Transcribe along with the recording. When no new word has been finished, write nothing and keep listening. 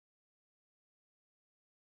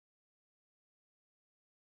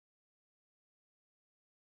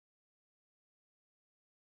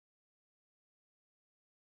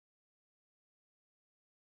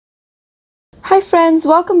Hi friends,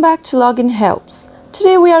 welcome back to Login Helps.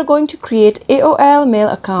 Today we are going to create AOL Mail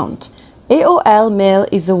account. AOL Mail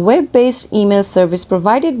is a web-based email service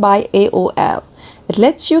provided by AOL. It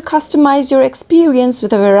lets you customize your experience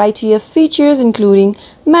with a variety of features including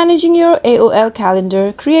managing your AOL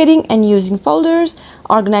calendar, creating and using folders,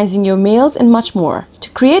 organizing your mails, and much more.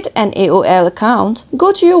 To create an AOL account,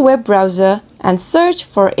 go to your web browser and search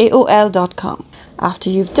for aol.com.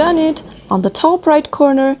 After you've done it, on the top right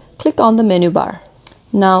corner, click on the menu bar.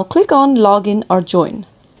 Now click on Login or Join.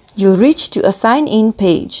 You'll reach to a Sign In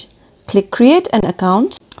page. Click Create an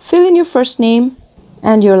account, fill in your first name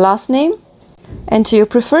and your last name, enter your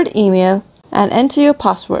preferred email and enter your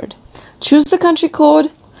password. Choose the country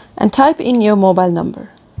code and type in your mobile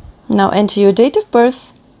number. Now enter your date of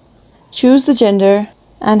birth, choose the gender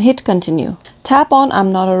and hit Continue. Tap on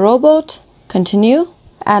I'm not a robot, Continue.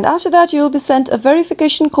 And after that, you will be sent a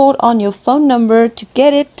verification code on your phone number. To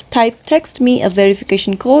get it, text me a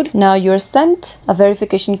verification code. Now you're sent a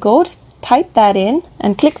verification code. Type that in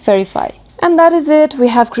and click Verify. And that is it. We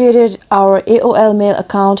have created our AOL Mail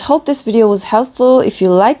account. Hope this video was helpful. If you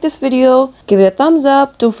like this video, give it a thumbs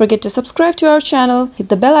up. Don't forget to subscribe to our channel. Hit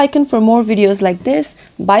the bell icon for more videos like this.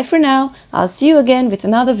 Bye for now. I'll see you again with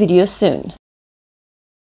another video soon.